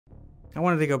I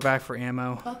wanted to go back for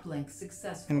ammo Uplink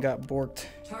successful. and got borked.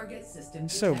 Target system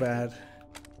So detected. bad.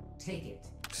 Take it.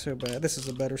 So bad. This is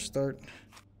a better start.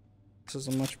 This is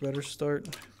a much better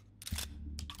start.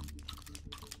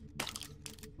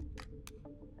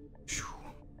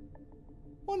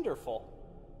 Wonderful.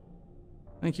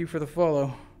 Thank you for the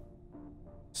follow.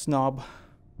 Snob.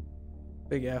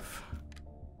 Big F.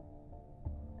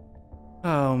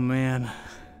 Oh man.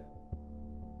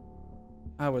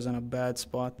 I was in a bad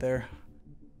spot there.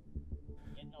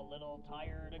 Getting a little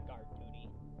tired of guard duty.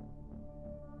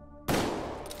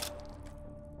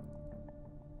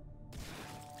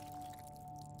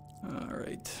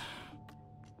 Alright.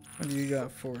 What do you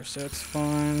got for us? That's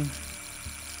fine.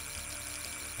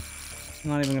 I'm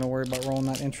not even going to worry about rolling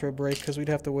that intro break because we'd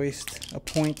have to waste a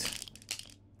point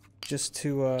just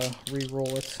to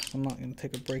re-roll it. I'm not going to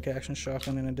take a break action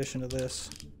shotgun in addition to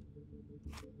this.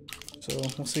 So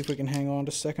we'll see if we can hang on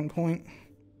to second point.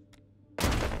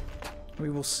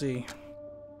 We will see.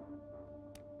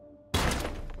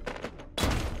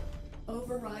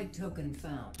 Override token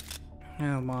found.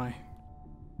 Oh my.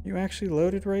 You actually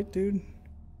loaded right, dude?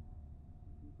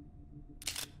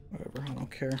 Whatever, I don't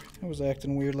care. It was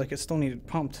acting weird, like it still needed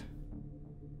pumped.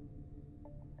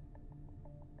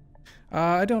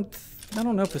 I don't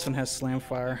know if this one has slam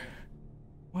fire.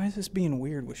 Why is this being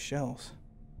weird with shells?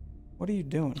 What are you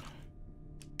doing?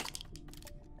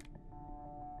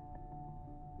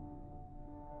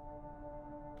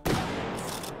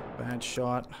 Bad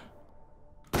shot.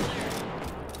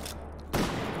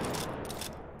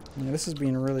 Yeah, this is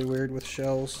being really weird with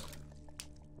shells.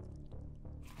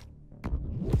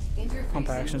 Pump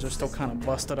actions are still kind of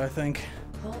busted, I think.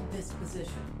 Hold this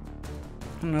position.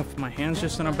 I don't know if my hand's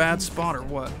just in a bad spot or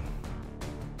what.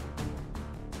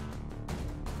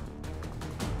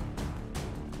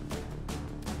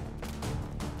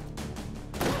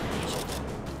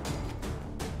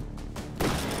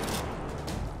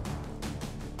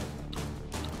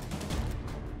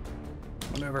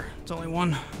 Whatever, it's only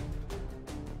one.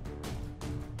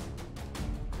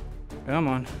 Come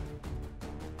on.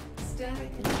 Static.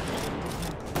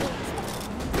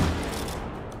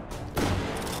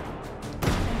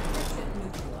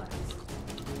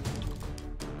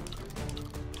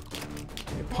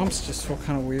 Pumps just feel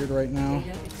kind of weird right now.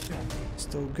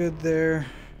 Still good there.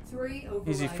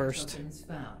 Easy first.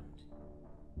 Found.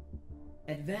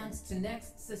 Advance to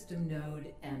next system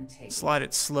node and take. Slide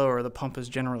it slower, the pump is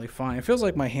generally fine. It feels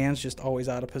like my hand's just always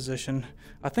out of position.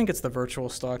 I think it's the virtual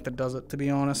stock that does it, to be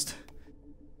honest.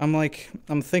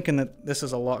 I'm thinking that this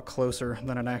is a lot closer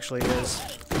than it actually is.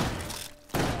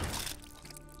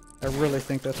 I really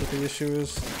think that's what the issue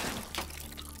is.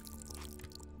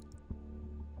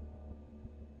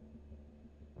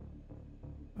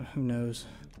 But who knows?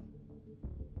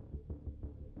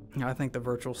 I think the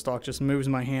virtual stock just moves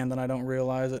my hand and I don't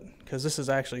realize it. Because this is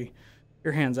actually,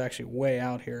 your hand's actually way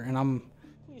out here and I'm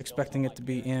expecting it to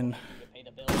be in.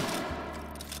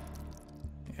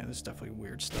 Yeah, this is definitely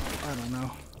weird stuff. I don't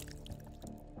know.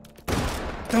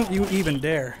 Don't you even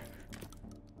dare,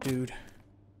 dude.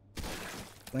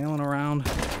 Flailing around.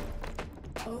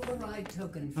 Override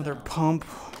token Another found. pump.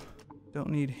 Don't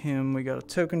need him. We got a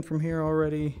token from here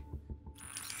already.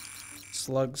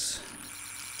 Slugs.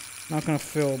 Not gonna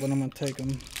fill, but I'm gonna take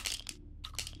them.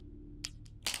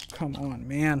 Come on,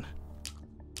 man.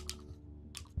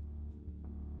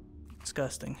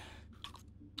 Disgusting.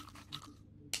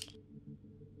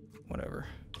 Whatever.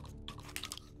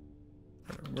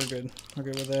 We're good. We're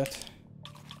good with that.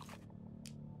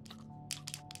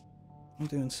 I'm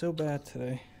doing so bad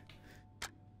today.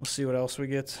 We'll see what else we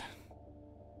get.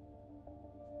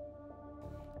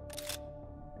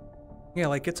 Yeah,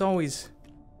 like it's always...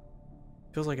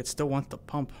 feels like it still wants to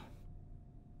pump.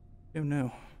 Oh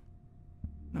no.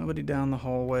 Nobody down the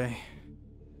hallway.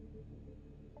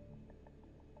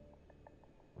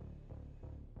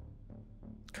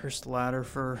 Cursed ladder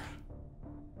for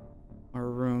our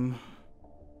room.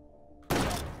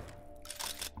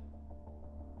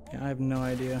 Yeah, I have no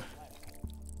idea.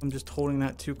 I'm just holding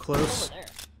that too close.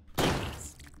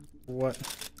 What?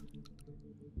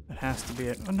 It has to be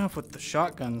it. Enough with the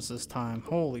shotguns this time.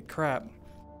 Holy crap.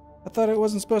 I thought it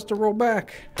wasn't supposed to roll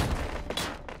back.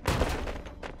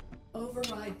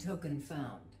 Override token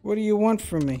found. What do you want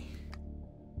from me?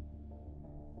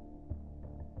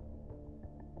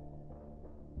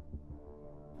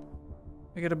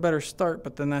 I get a better start,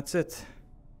 but then that's it.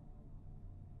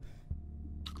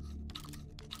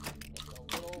 It's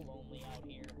a little lonely out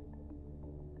here.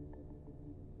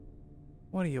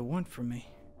 What do you want from me?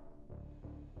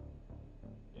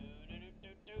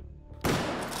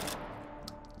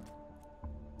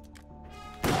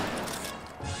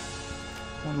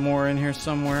 One more in here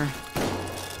somewhere.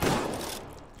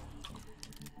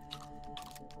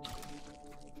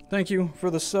 Thank you for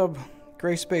the sub.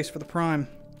 Gray space for the prime.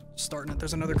 Starting it.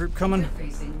 There's another group coming.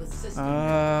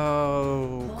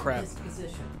 Oh, crap.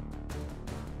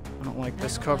 I don't like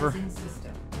this cover.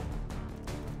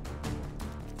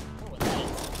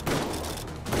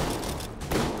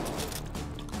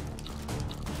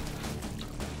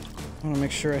 I want to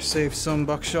make sure I save some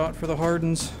buckshot for the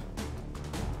hardens.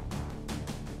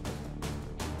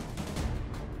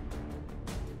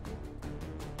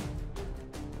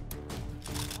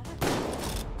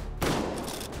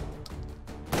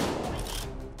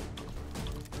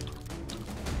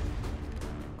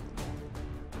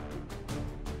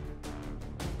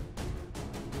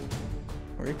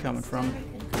 Where are you coming from?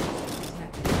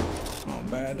 Oh,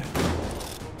 bad.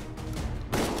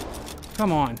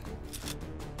 Come on.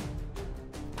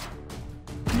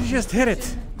 You just hit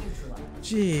it.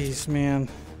 Jeez, man.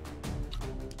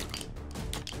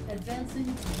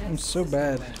 I'm so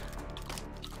bad.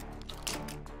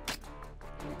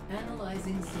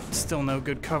 Still no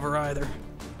good cover either.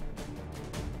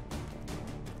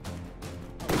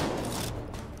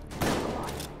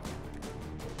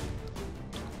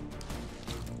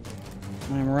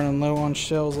 I'm running low on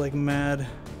shells like mad.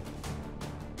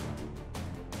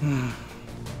 I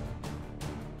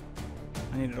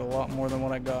needed a lot more than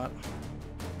what I got.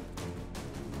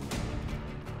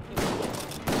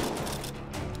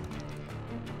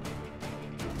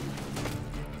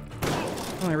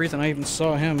 The only reason I even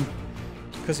saw him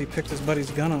because he picked his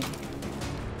buddy's gun up.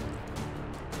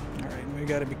 Alright, we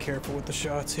gotta be careful with the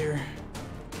shots here.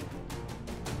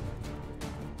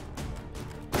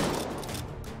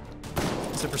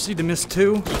 So proceed to miss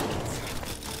 2.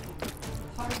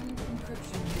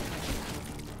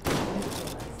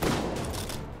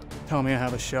 Tell me I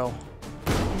have a shell.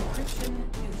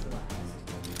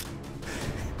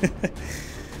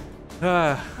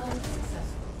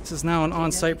 This is now an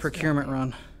on-site procurement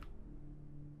run.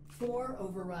 4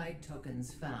 override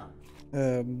tokens found.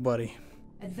 Buddy.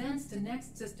 Advance to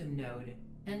next system node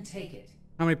and take it.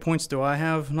 How many points do I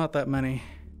have? Not that many.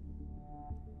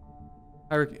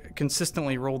 I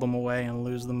consistently roll them away and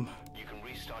lose them. You can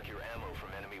restock your ammo from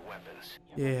enemy weapons.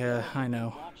 Yeah, I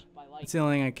know. That's the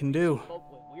only thing I can do.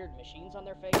 Weird machines on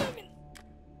their face.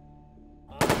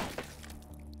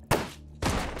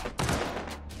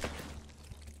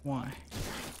 Why?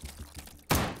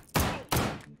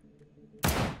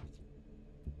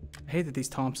 I hate that these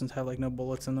Thompsons have like no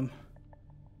bullets in them.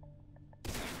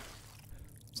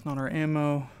 It's not our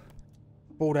ammo.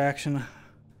 Bolt action. I'm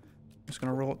just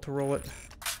gonna roll it to roll it.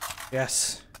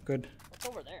 Yes, good. What's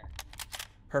over there?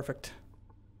 Perfect.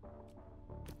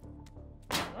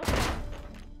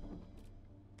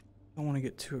 Don't want to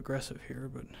get too aggressive here,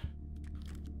 but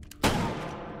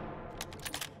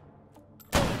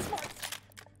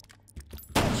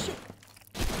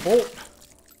bolt.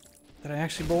 Did I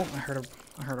actually bolt? I heard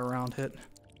a round hit.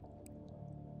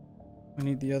 We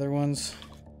need the other ones.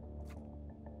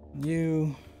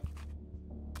 You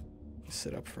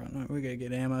sit up front. We gotta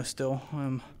get ammo still.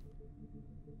 I'm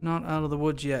not out of the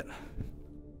woods yet.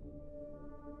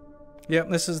 Yep,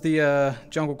 this is the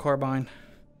jungle carbine.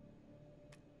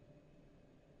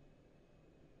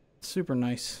 Super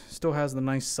nice. Still has the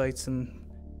nice sights and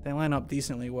they line up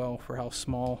decently well for how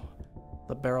small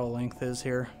the barrel length is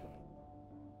here.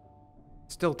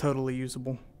 Still totally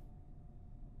usable.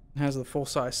 It has the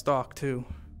full-size stock too.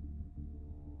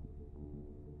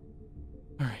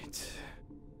 Alright.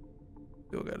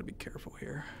 Still gotta be careful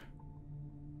here.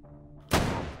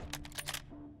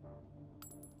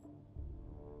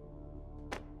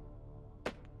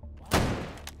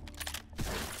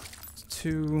 It's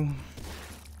 2.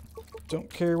 Don't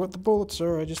care what the bullets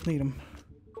are, I just need them.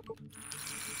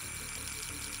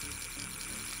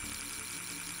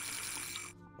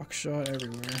 Buckshot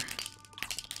everywhere.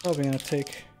 Probably gonna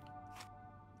take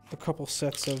a couple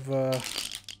sets of, what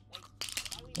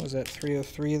was that,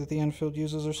 303 that the Enfield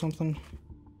uses or something?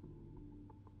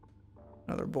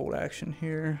 Another bolt action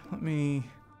here. Let me...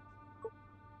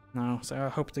 No, so I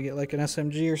hope to get like an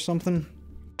SMG or something.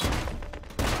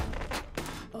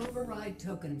 Override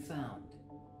token found.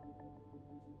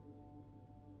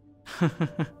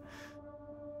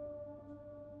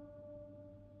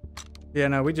 Yeah,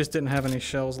 no, we just didn't have any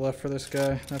shells left for this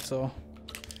guy, that's all.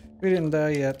 We didn't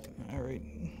die yet. Alright,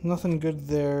 nothing good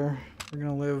there. We're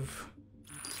gonna live...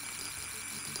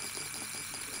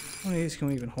 How many of these can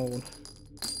we even hold?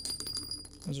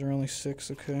 Those are only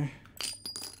 6, okay.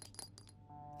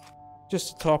 Just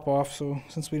to top off, so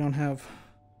since we don't have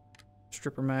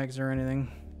stripper mags or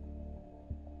anything.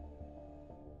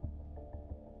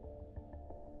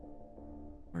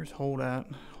 Where's Hold at?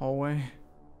 Hallway?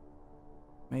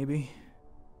 Maybe.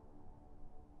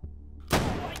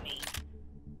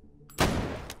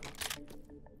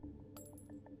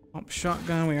 Pump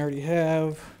shotgun we already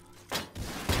have.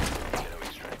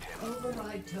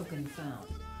 Override token found.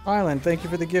 Island, thank you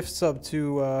for the gift sub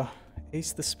to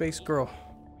Ace the Space Girl.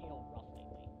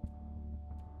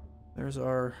 There's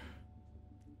our...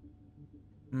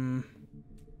 We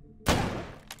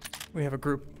have a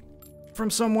group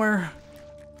from somewhere.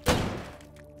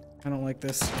 I don't like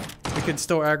this. We could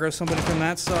still aggro somebody from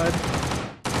that side.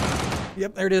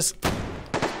 Yep, there it is.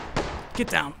 Get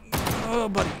down. Oh,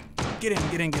 buddy. Get in,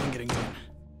 get in, get in, get in, get in.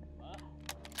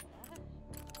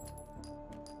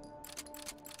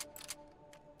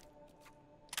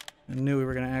 I knew we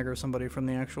were going to aggro somebody from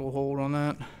the actual hold on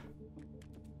that.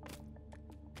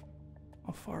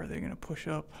 How far are they going to push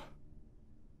up?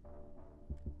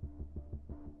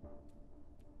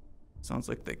 Sounds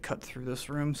like they cut through this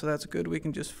room, so that's good. We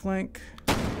can just flank.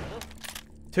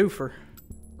 Twofer.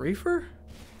 Reefer?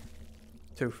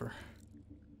 Twofer.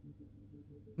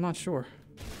 I'm not sure.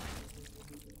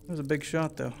 That was a big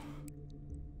shot, though.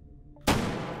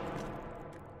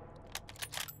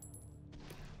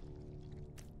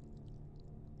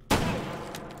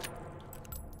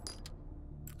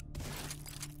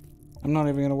 I'm not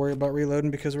even going to worry about reloading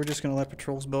because we're just going to let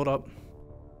patrols build up.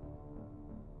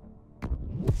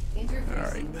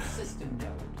 Interfacing with system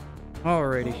node.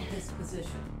 Alrighty. Hold this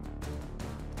position.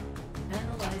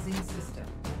 Analyzing system.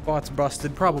 Bot's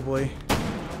busted, probably.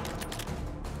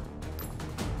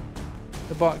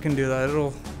 The bot can do that.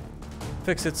 It'll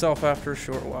fix itself after a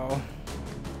short while.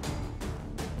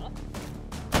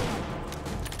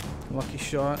 Lucky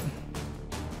shot.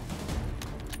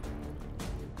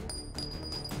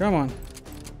 Come on.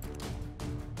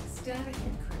 Static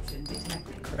encryption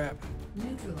detected. Crap.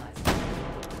 Neutralized.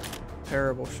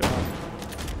 Terrible shot.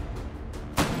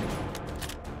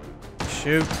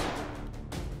 Shoot.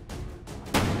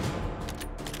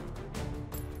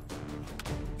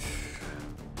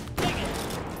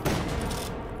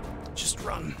 Just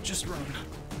run. Just run.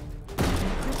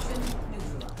 Encryption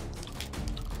neutralized.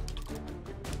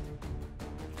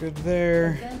 Good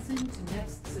there. Advancing to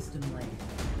next system lane.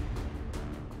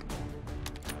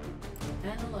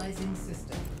 Analyzing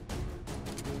system.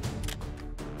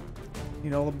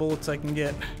 Need all the bullets I can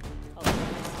get. I'm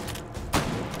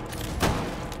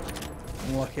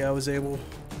lucky I was able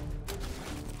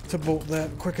to bolt that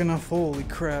quick enough. Holy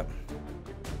crap.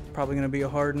 Probably gonna be a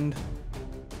hardened.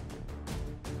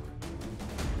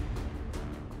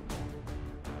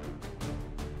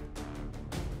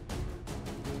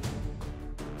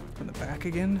 In the back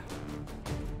again?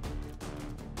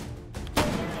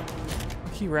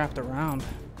 He wrapped around.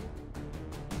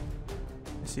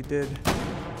 Yes, he did.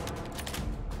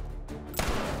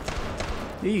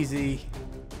 Easy.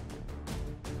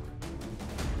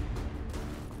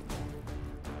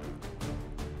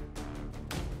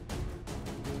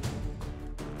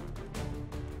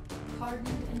 Hardened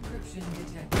encryption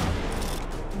detected.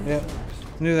 Yep.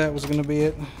 Knew that was gonna be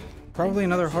it. Probably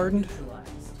another hardened. Neutralized.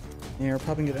 Yeah, we'll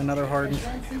probably get another hardened.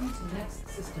 Advancing to next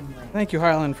system lane. Thank you,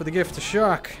 Highland, for the gift to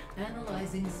Shock.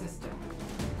 Analyzing system.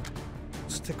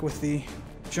 Stick with the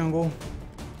jungle.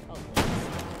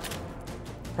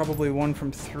 Probably one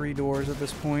from 3 doors at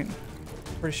this point.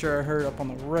 Pretty sure I heard up on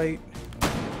the right.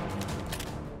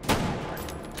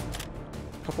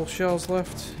 Couple shells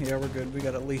left. Yeah, we're good. We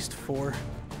got at least 4.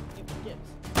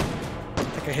 I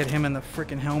think I hit him in the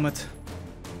freaking helmet.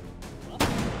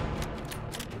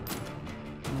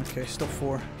 Okay, still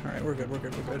 4. Alright, we're good, we're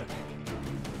good, we're good.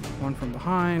 One from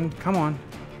behind. Come on.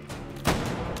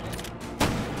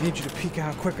 I need you to peek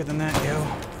out quicker than that, yo.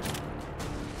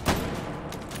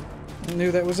 I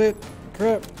knew that was it.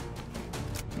 Crap.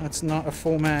 That's not a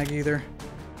full mag either.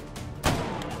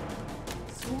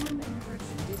 Swarm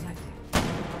encryption detected.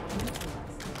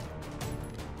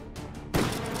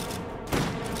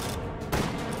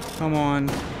 Neutralized. Come on.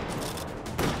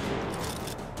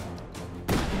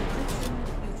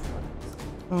 Encryption neutralized.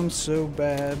 I'm so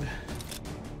bad.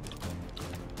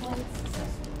 Hold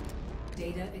successful.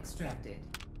 Data extracted.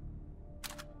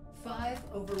 5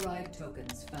 override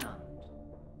tokens found.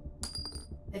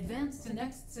 Advance to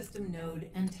next system node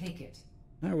and take it.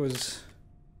 That was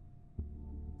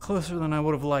closer than I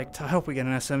would have liked. I hope we get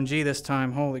an SMG this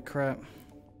time. Holy crap.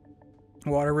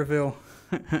 Water reveal.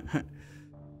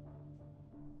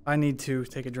 I need to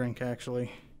take a drink,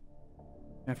 actually.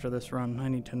 After this run, I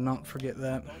need to not forget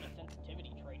that. Bonus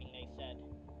sensitivity training, they said.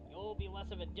 You'll be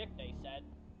less of a dick, they said.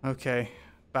 Okay.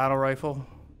 Battle rifle.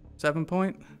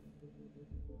 7-point.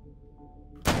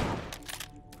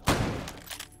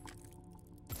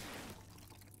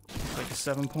 Like a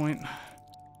 7 point.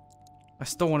 I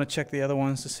still want to check the other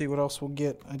ones to see what else we'll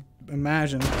get. I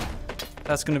imagine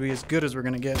that's going to be as good as we're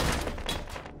going to get.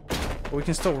 But we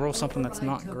can still roll something that's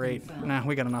not great. Nah,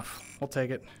 we got enough. We'll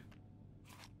take it.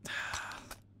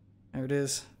 There it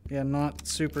is. Yeah, not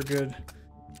super good.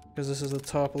 Because this is a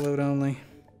top load only.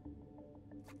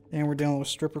 And we're dealing with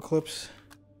stripper clips.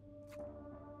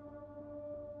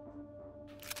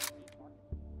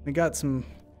 We got some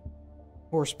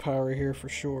horsepower here for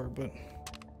sure, but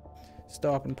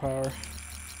stopping power.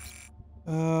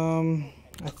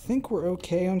 I think we're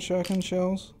okay on shotgun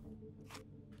shells.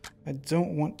 I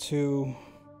don't want to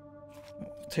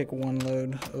take one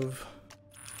load of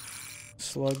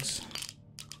slugs.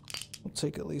 We'll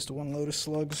take at least one load of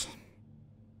slugs.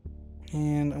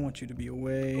 And I want you to be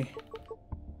away.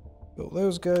 Build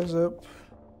those guys up.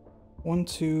 1,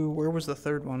 2, where was the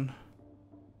third one?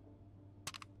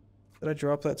 Did I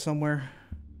drop that somewhere?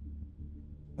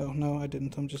 Oh, no, I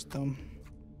didn't. I'm just dumb.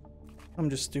 I'm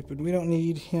just stupid. We don't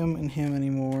need him and him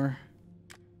anymore.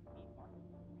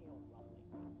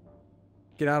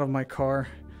 Get out of my car.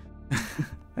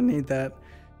 I need that.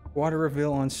 Water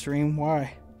reveal on stream.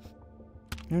 Why?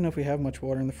 I don't know if we have much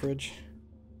water in the fridge.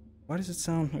 Why does it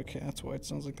sound... Okay, that's why it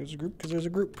sounds like there's a group, because there's a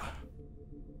group.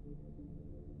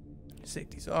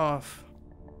 Safety's off.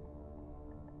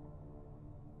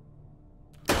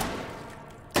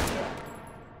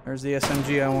 There's the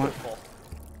SMG I want.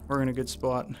 We're in a good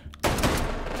spot.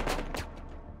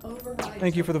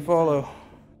 Thank you for the follow.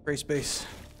 Great space.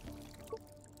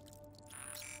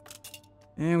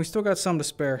 And we still got some to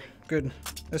spare. Good.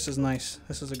 This is nice.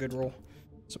 This is a good roll.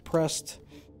 Suppressed.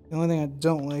 The only thing I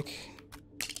don't like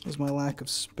is my lack of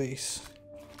space.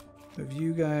 Move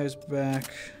you guys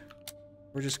back.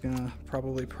 We're just gonna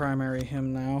probably primary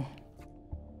him now.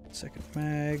 Second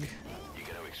mag. You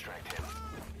gotta extract him.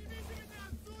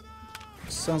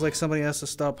 Sounds like somebody has to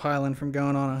stop Highland from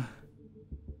going on a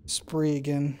spree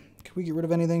again. Can we get rid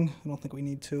of anything? I don't think we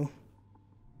need to.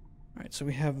 Alright, so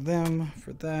we have them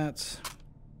for that.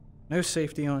 No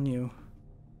safety on you.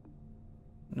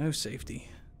 No safety.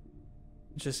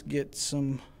 Just get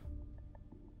some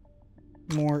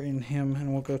more in him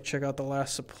and we'll go check out the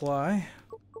last supply.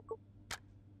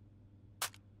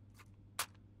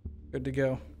 Good to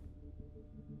go.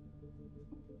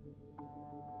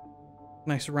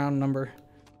 Nice round number.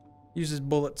 Uses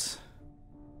bullets.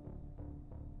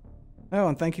 Oh,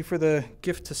 and thank you for the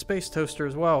gift to Space Toaster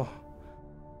as well.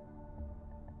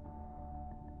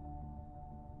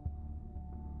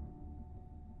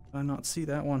 Did I not see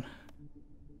that one?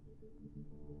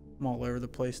 I'm all over the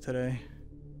place today.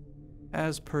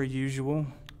 As per usual.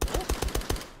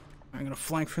 I'm gonna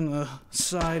flank from the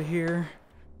side here.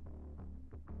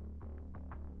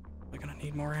 We're gonna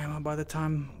need more ammo by the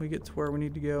time we get to where we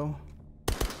need to go.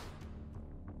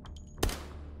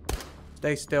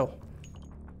 Stay still.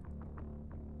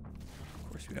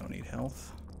 Of course we don't need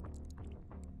health.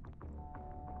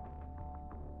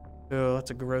 Oh, that's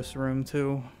a gross room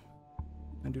too.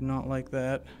 I do not like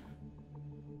that.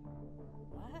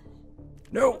 What?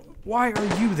 No! Why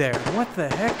are you there? What the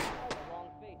heck? The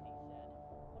wrong face, he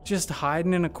said. Just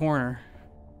hiding in a corner.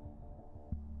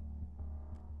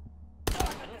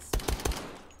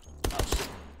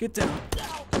 Get down.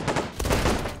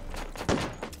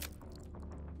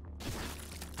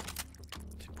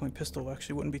 Two-point pistol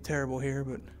actually wouldn't be terrible here,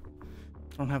 but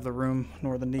I don't have the room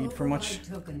nor the need for much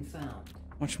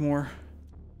more.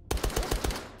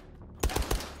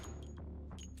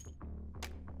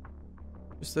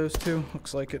 Just those two?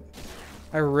 Looks like it.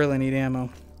 I really need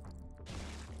ammo.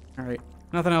 Alright.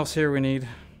 Nothing else here we need.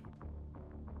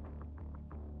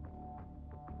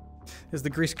 Is the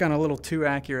grease gun a little too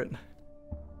accurate?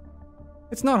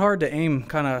 It's not hard to aim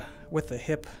kind of with the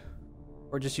hip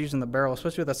or just using the barrel,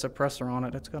 especially with that suppressor on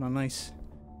it. It's got a nice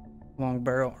long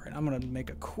barrel. Alright, I'm going to make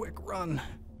a quick run.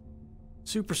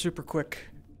 Super, super quick.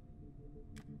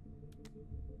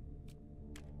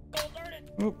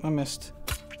 Oop, I missed.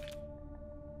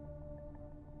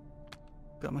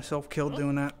 Got myself killed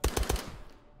doing that.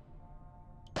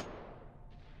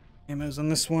 Ammo's on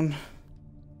this one.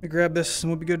 Let me grab this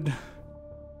and we'll be good.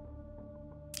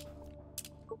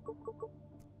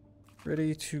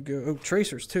 Ready to go. Oh,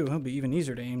 tracers too. That'll be even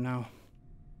easier to aim now.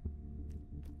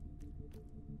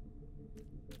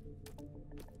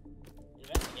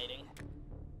 Investigating.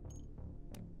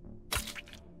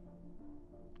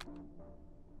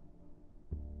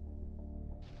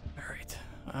 Alright.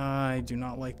 I do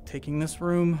not like taking this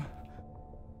room,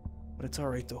 but it's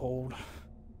alright to hold.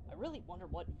 I really wonder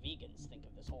what vegans think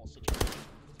of this whole situation.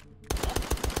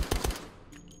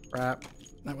 Crap.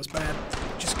 That was bad.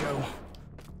 Just go.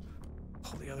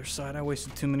 Pull the other other side. I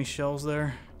wasted too many shells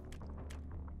there.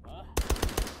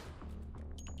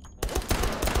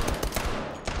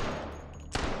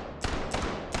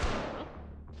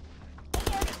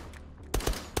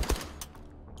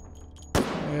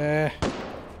 Yeah.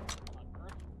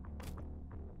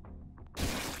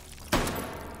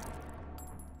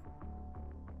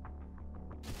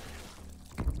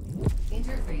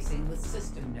 Interfacing with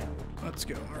system node. Let's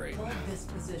go. All right. Hold this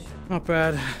position. Not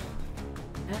bad.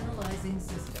 Analyzing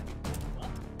system.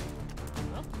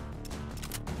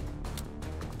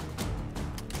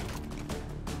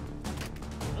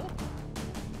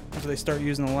 After they start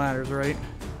using the ladders, right?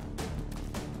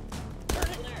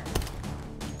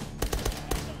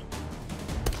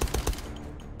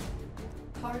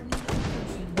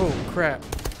 Oh crap.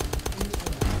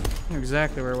 I knew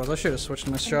exactly where it was. I should have switched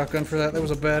to my shotgun for that. That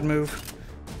was a bad move.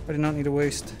 I did not need to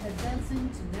waste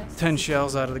 10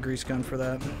 shells out of the grease gun for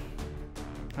that.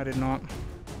 I did not.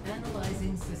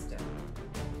 Analyzing system.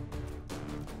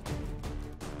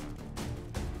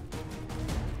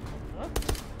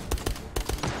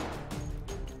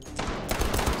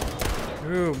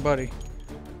 Ooh, buddy.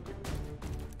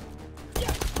 Did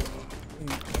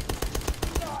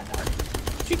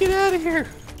you get out of here?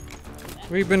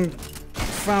 We've been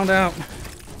found out.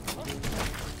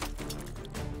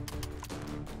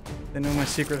 They know my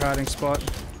secret hiding spot.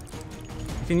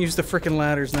 You can use the frickin'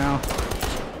 ladders now.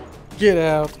 Get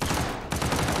out.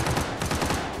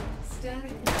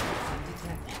 Static encryption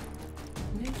detected.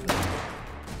 Neutral.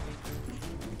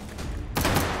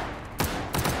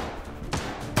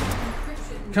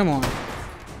 Encryption. Come on.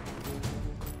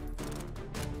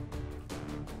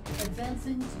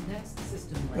 Advancing to next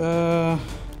system layer.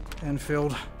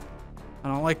 Enfield. I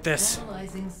don't like this.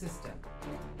 Analyzing system.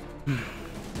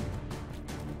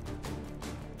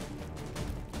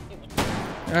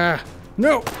 Ah,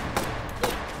 no!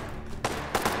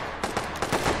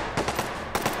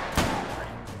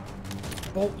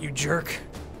 Bolt, you jerk.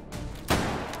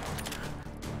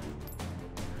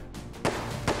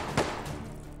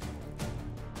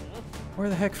 Where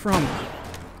the heck from?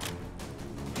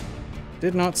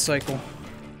 Did not cycle.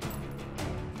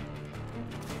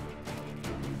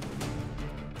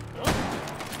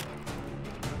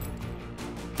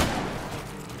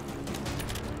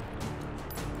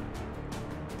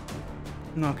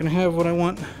 I'm not gonna have what I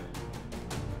want.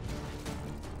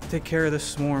 Take care of this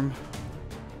swarm.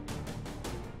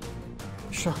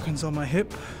 Shotgun's on my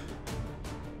hip.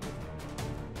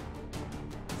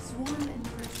 Swarm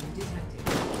encryption detected.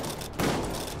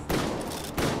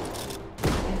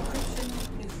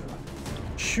 Encryption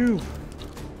neutralized. Shoo!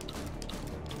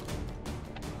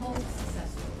 Hold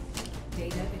successful.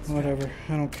 Data extracted. Whatever,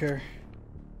 I don't care.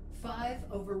 5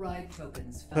 override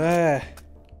tokens found. Ah,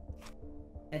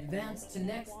 Advance to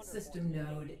next system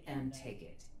node and take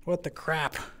it. what the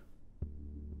crap?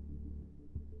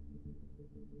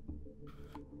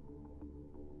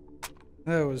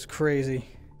 That was crazy.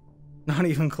 Not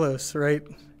even close, right?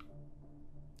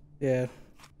 Yeah.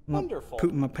 I'm not Wonderful.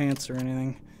 pooping my pants or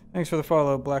anything. Thanks for the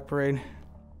follow, Black Parade.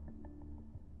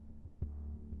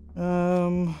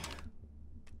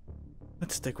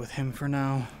 Let's stick with him for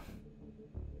now.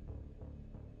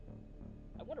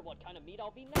 I wonder what kind of meat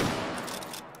I'll be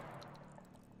next.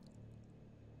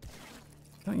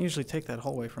 Don't usually take that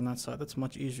hallway from that side. That's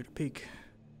much easier to peek.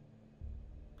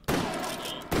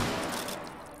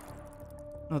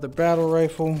 Another battle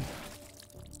rifle.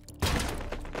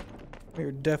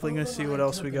 We're definitely gonna see what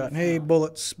else we got. Hey,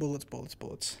 bullets, bullets, bullets,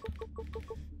 bullets.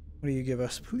 What do you give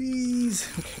us, please?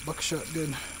 Okay, buckshot,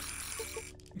 good.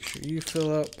 Make sure you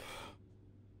fill up.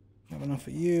 Have enough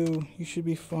of you. You should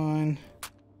be fine.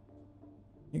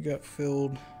 You got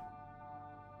filled.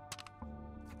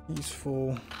 He's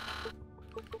full.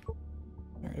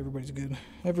 Alright, everybody's good.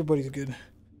 Everybody's good.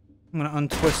 I'm gonna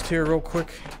untwist here real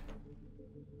quick.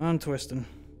 Untwisting.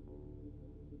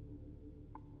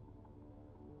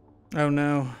 Oh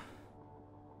no.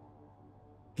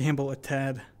 Gamble a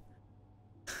tad.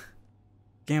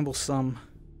 Gamble some.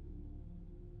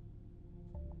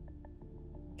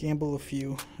 Gamble a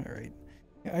few. Alright.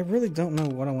 I really don't know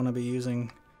what I want to be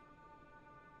using.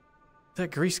 That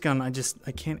grease gun, I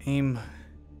can't aim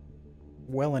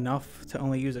well enough to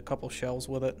only use a couple shells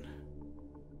with it.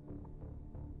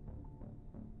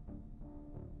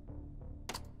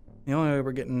 The only way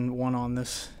we're getting one on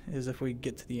this is if we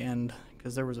get to the end,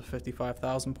 because there was a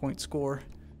 55,000 point score,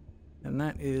 and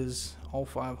that is all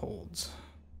 5 holds.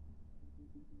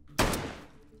 Let's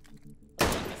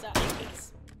check this out.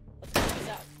 Let's check this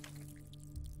out.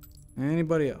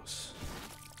 Anybody else?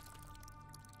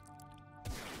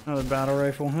 Another battle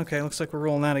rifle. Okay, looks like we're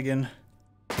rolling that again.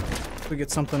 If we get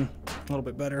something little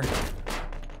bit better.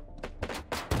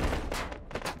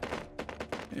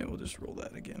 Yeah, we'll just roll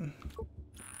that again.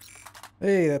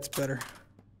 Hey, that's better.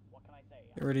 What can I say?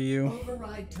 Get rid of you.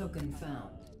 Override token found.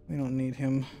 We don't need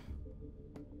him.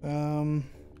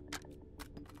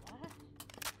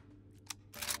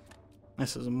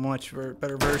 This is a much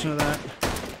better version of that.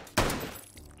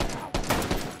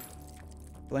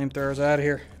 Flamethrowers out of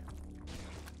here.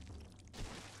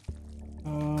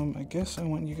 I guess I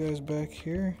want you guys back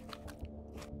here.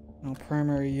 I'll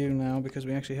primary you now because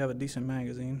we actually have a decent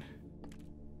magazine.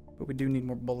 But we do need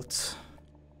more bullets.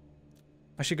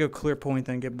 I should go clear point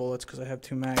then get bullets because I have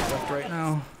 2 mags left right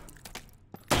now.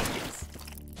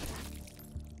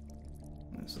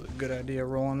 This is a good idea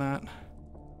rolling that.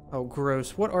 Oh,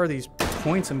 gross. What are these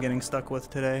points I'm getting stuck with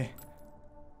today?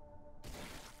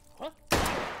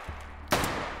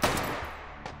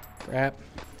 Crap.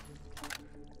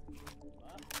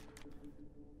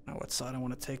 Now what side I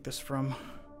want to take this from?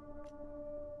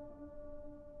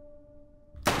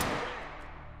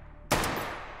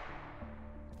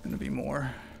 Gonna be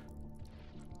more.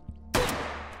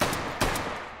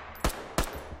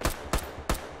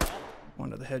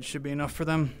 One to the head should be enough for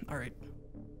them. Alright.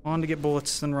 On to get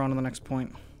bullets, then we're on to the next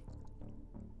point.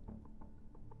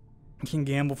 I can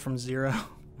gamble from 0.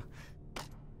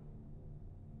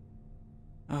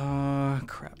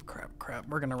 Crap.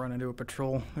 We're gonna run into a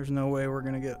patrol. There's no way we're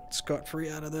gonna get scot-free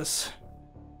out of this.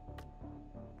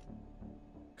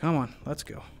 Come on, let's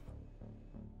go.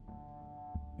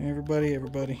 Everybody.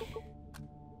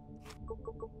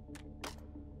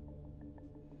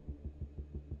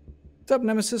 What's up,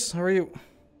 Nemesis? How are you?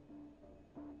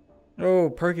 Oh,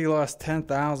 Perky lost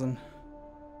 10,000.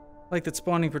 Like that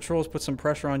spawning patrols put some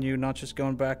pressure on you, not just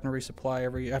going back and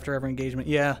resupply after every engagement.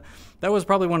 Yeah, that was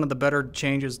probably one of the better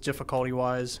changes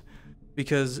difficulty-wise,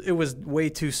 because it was way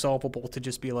too solvable to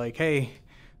just be like, hey,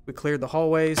 we cleared the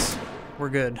hallways, we're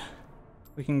good.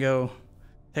 We can go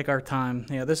take our time.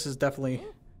 Yeah, this is definitely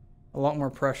a lot more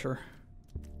pressure.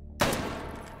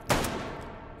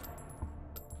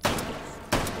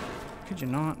 Could you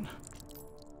not?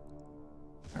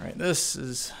 Alright, this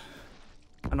is...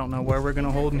 I don't know where we're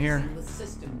gonna hold in here.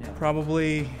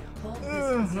 Probably...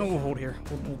 no, we'll hold here.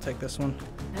 We'll take this one.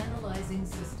 Analyzing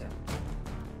system.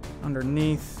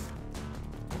 Underneath.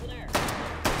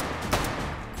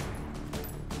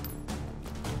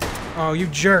 Oh, you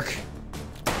jerk!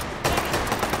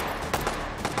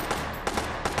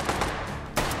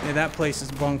 Yeah, that place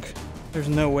is bunk. There's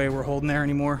no way we're holding there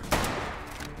anymore.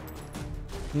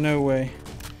 No way.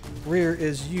 Rear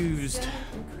is used.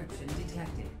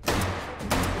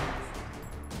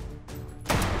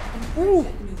 Ooh.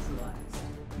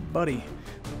 Buddy,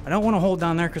 I don't want to hold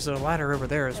down there because there's a ladder over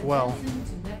there as well.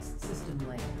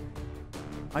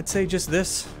 I'd say just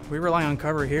this. We rely on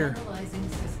cover here.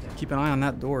 Keep an eye on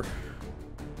that door.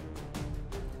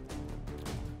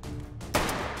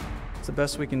 It's the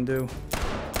best we can do.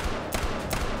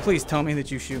 Please tell me that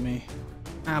you shoot me.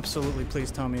 Absolutely,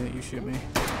 please tell me that you shoot me.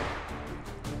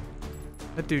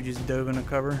 That dude just dove into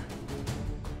cover.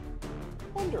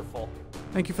 Wonderful.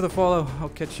 Thank you for the follow. I'll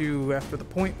catch you after the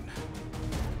point.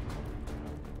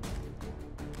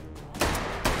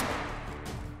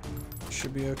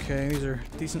 Should be okay. These are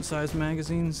decent sized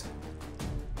magazines.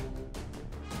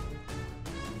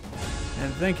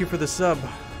 And thank you for the sub.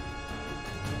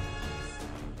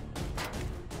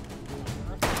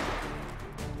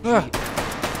 Ah.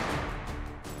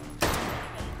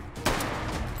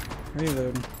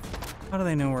 Reload. How do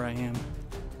they know where I am?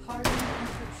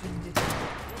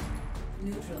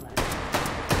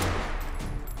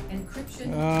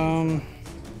 Encryption.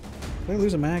 Did I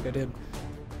lose a mag? I did.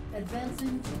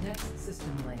 Advancing to next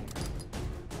system layer.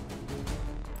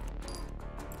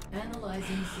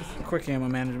 Analyzing system. Quick ammo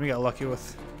management. We got lucky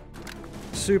with.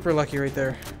 Super lucky right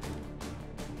there.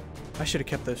 I should have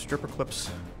kept those stripper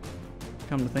clips.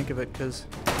 Come to think of it, because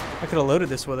I could have loaded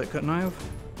this with it, couldn't I have?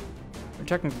 They're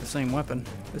technically the same weapon.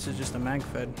 This is just a mag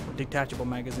fed or detachable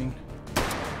magazine.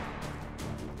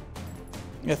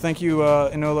 Yeah, thank you,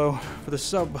 Inolo, for the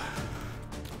sub.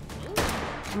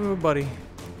 Oh, buddy.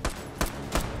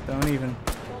 Don't even.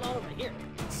 What's going on over here?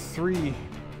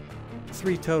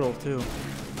 Three total, too.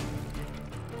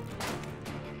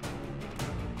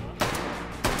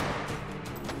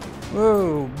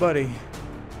 Whoa, buddy.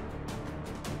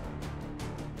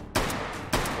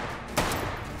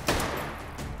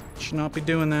 Should not be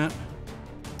doing that.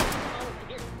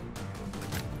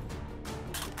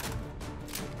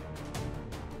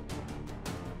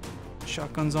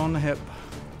 Shotgun's on the hip.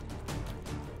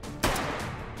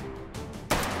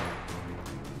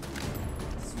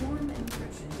 Swarm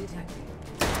encryption detected.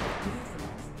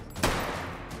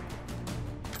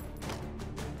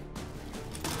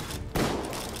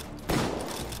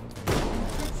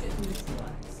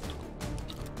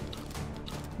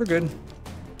 We're good.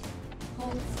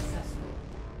 Hold successful.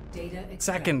 Data extracted.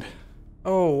 Second.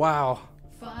 Oh, wow.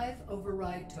 5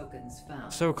 override tokens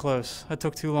found. So close. That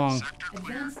took too long.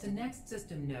 Advance to next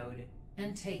system node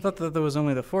and take I thought that there was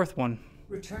only the fourth one.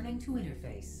 returning to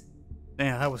interface.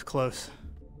 Yeah, that was close.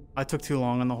 I took too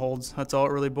long on the holds. That's all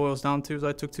it really boils down to, is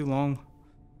I took too long.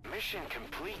 Mission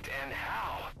complete, and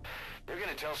how? They're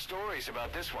gonna tell stories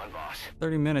about this one, boss.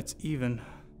 30 minutes even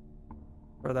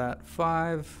for that.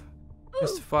 5.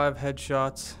 Just 5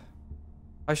 headshots.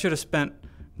 I should have spent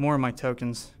more of my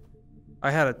tokens.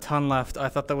 I had a ton left. I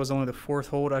thought that was only the fourth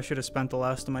hold. I should have spent the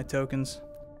last of my tokens.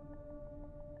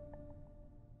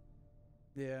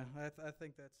 Yeah, I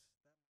think that's...